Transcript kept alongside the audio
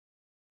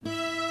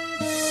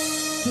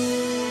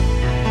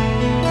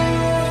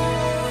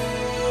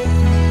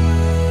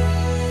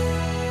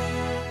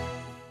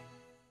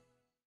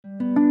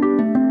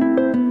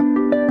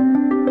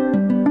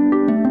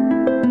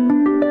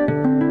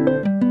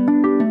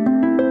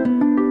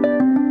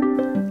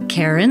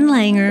Karen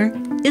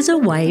Langer is a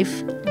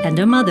wife and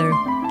a mother.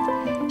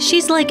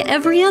 She's like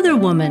every other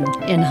woman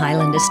in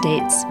Highland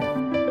Estates.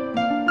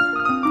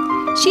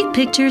 She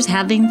pictures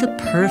having the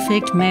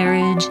perfect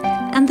marriage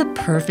and the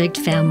perfect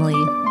family.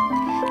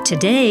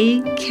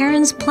 Today,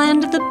 Karen's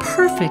planned the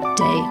perfect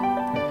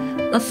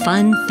day. A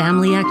fun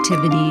family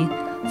activity,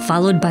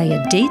 followed by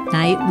a date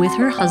night with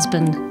her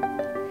husband.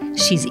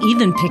 She's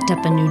even picked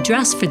up a new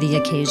dress for the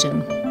occasion.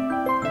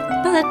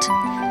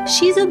 But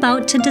she's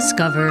about to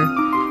discover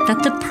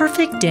that the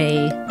perfect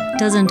day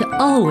doesn't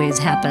always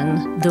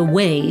happen the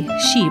way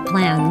she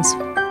plans.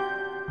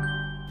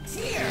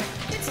 Here,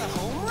 it's a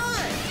home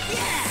run.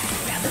 Yeah,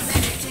 grab the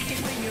magic ticket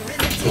when you're in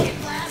the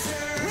ticket plaza.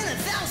 Win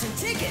 1,000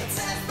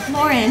 tickets.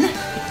 Lauren,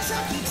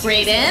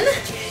 Brayden,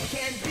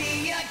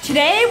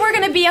 today we're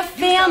gonna be a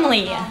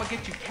family.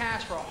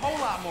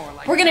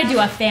 We're gonna do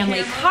a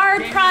family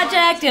card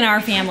project in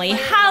our family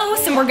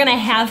house, and we're gonna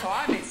have,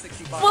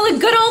 well, a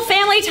good old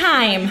family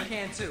time.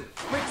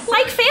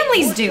 Like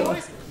families do.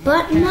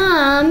 But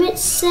Mom,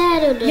 it's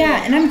Saturday.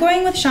 Yeah, and I'm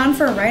going with Sean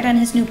for a ride on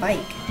his new bike.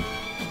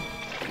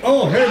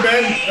 Oh, hey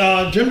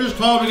Ben, Jim just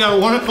called. We got a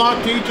 1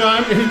 o'clock tea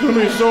time. He's gonna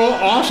be so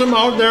awesome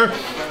out there.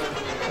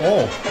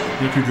 Oh,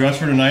 get your dress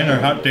for tonight, our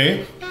hot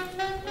day?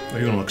 Oh,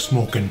 you're gonna look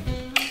smoking.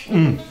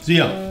 See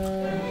ya.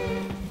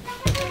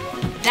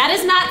 That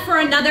is not for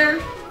another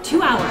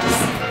 2 hours.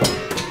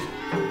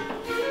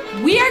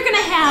 We are gonna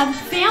have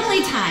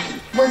family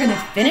time. We're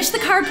gonna finish the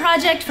card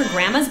project for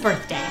Grandma's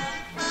birthday.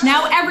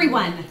 Now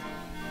everyone,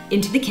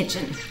 into the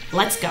kitchen.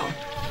 Let's go.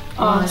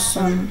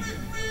 Awesome.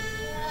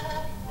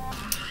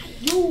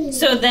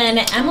 So then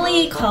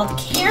Emily called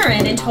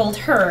Karen and told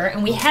her,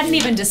 and we hadn't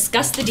even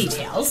discussed the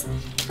details.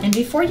 And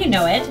before you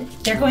know it,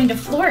 they're going to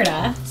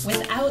Florida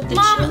without the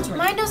children. Mom,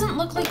 mine doesn't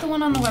look like the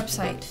one on the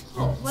website.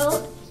 Oh,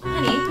 well,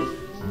 honey.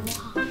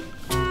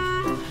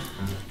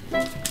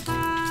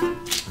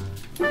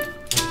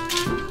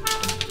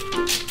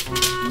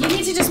 You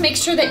need to just make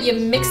sure that you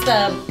mix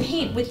the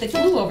paint with the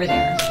glue over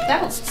there.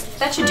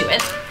 That should do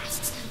it.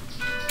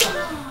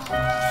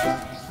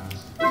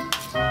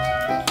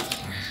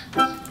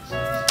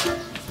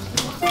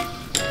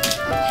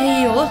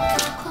 Hey, look.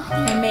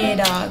 I made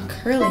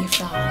curly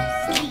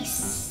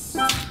fries.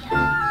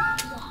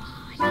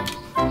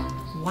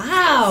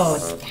 Wow,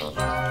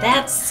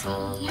 that's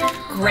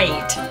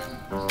great.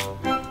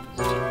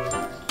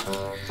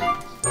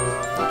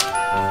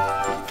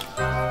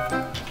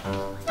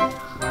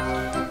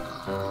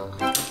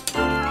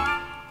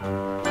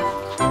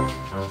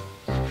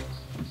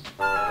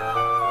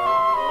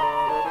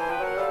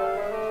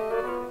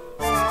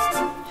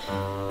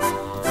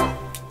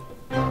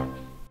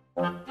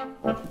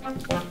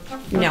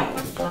 No,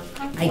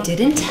 I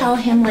didn't tell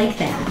him like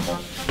that.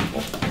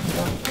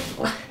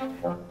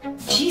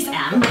 Jeez,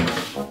 Em.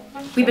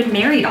 We've been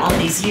married all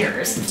these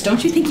years.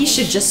 Don't you think you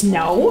should just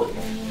know?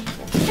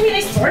 I mean,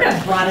 I sort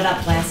of brought it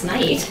up last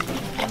night.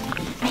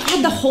 I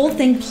had the whole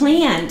thing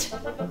planned.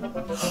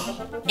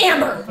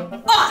 Amber,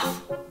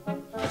 off!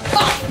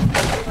 Off!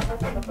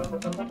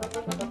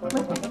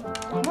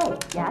 Hey,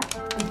 yes,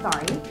 I'm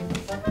sorry.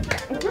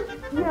 It's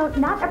just,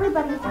 not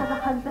everybody has a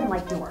husband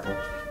like yours.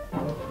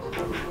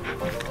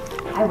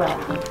 I will.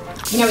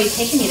 He's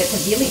taking me to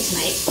Pavili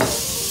tonight.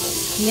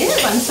 He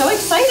is. I'm so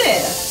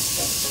excited.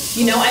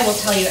 I will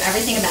tell you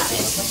everything about it.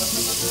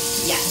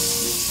 Yes.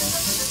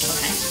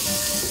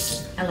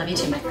 Okay. I love you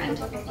too, my friend.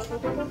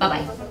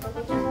 Bye-bye.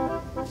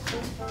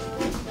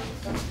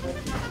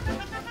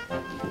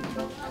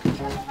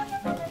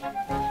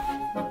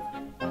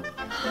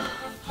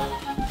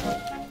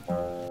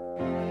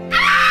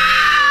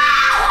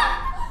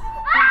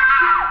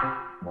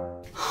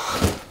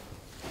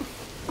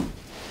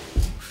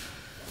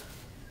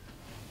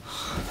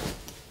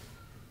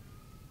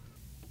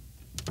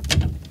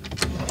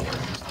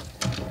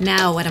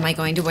 Now, what am I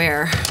going to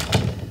wear?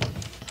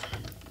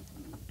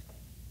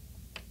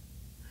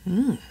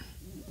 Well,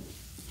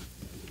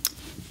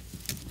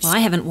 I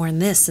haven't worn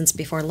this since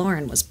before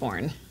Lauren was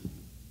born.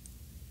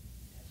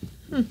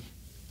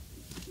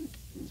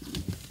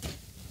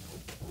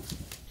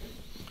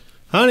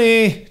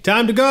 Honey,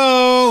 time to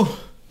go.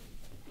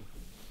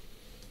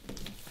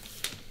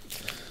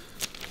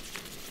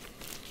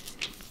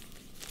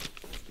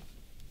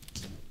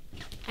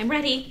 I'm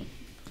ready.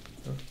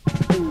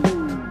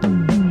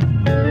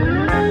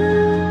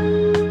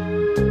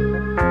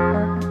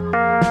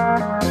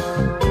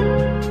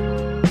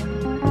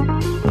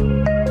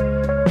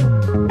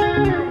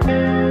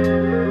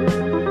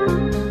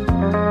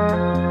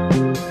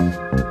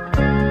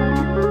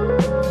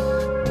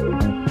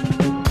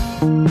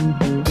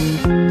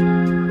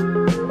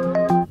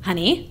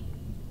 Honey?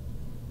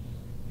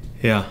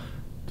 Yeah.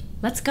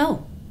 Let's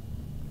go.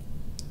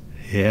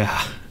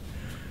 Yeah.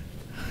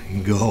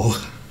 Go.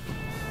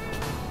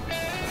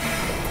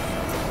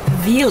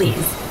 Vili's.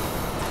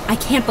 I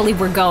can't believe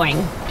we're going.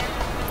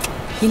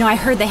 I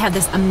heard they have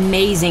this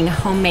amazing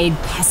homemade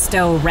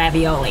pesto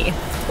ravioli.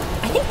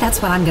 I think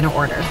that's what I'm gonna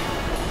order.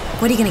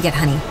 What are you gonna get,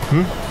 honey?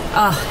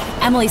 Oh,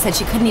 Emily said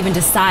she couldn't even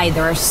decide.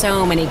 There are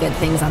so many good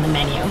things on the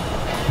menu.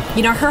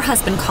 You know, her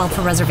husband called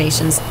for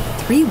reservations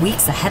 3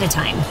 weeks ahead of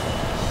time.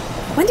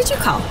 When did you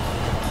call?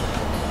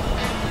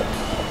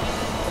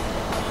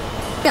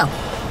 Bill,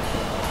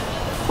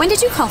 when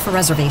did you call for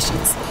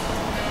reservations?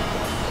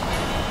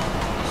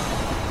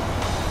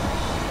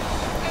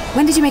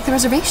 When did you make the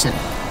reservation?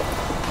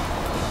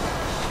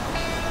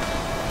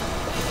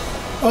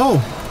 Oh,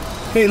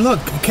 hey, look,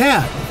 a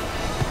cat.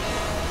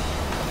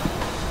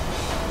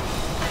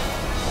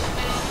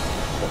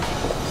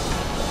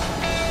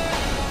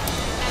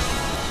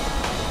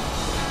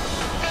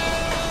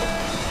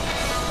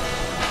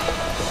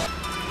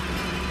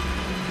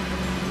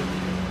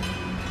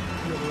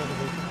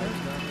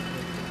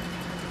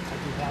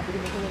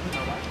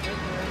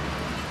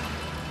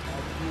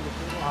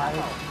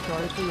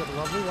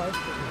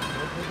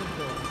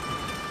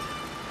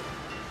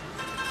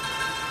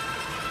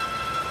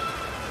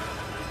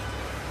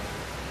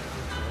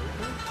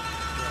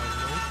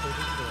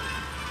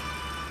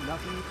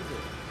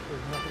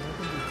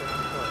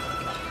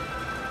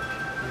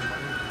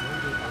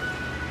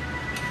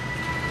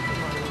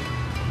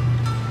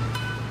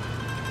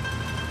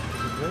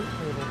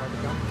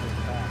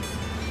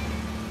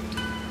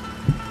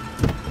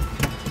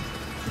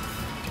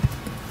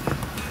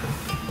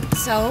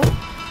 So,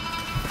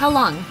 how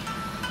long?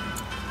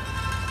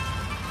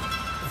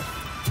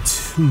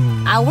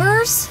 2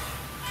 Hours?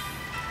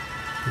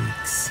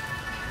 weeks.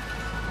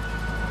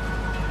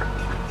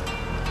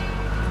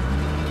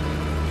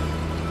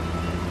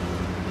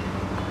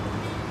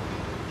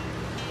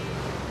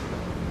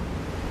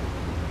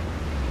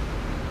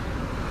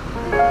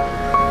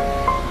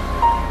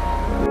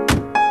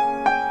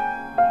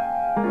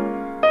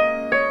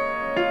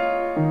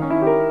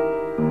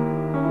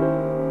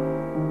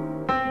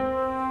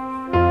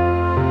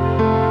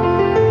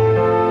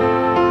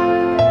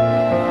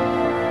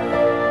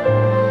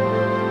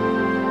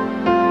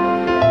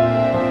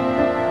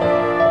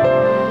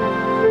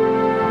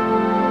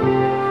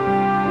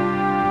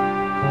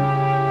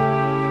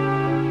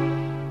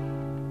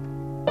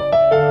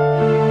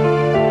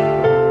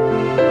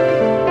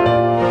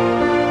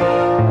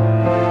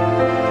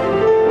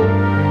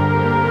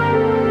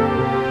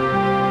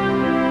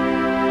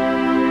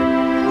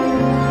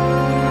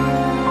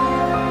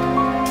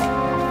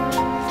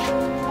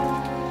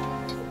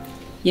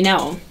 You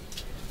know,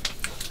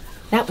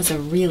 that was a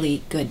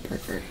really good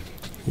burger.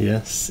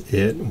 Yes,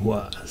 it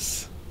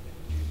was.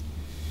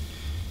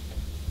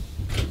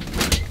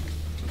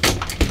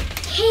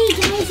 Hey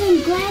guys,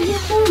 I'm glad you're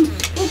home.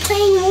 We're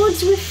playing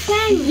Words with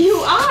Friends. You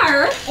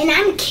are? And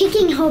I'm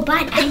kicking her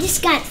butt. I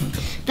just got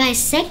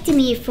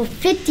vasectomy for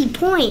 50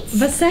 points.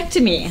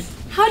 Vasectomy.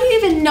 How do you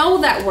even know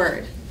that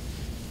word?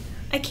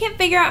 I can't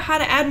figure out how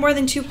to add more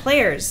than 2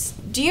 players.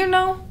 Do you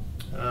know?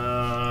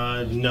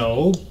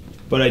 No.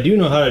 But I do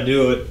know how to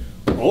do it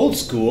old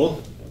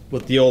school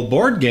with the old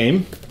board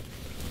game.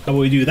 How about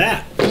we do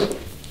that? I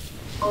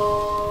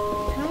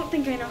don't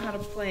think I know how to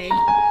play.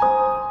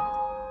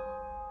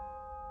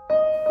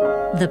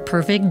 The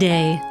perfect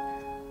day.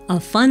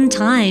 A fun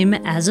time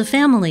as a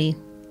family.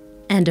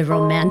 And a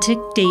romantic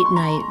date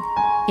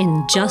night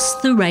in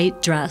just the right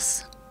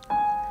dress.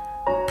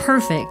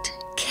 Perfect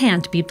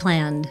can't be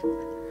planned.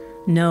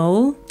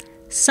 No,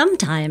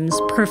 sometimes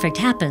perfect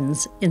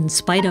happens in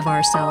spite of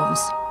ourselves.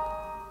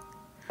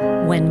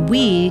 When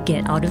we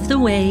get out of the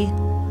way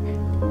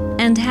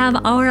and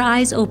have our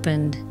eyes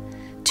opened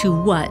to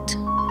what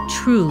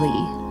truly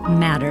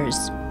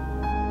matters.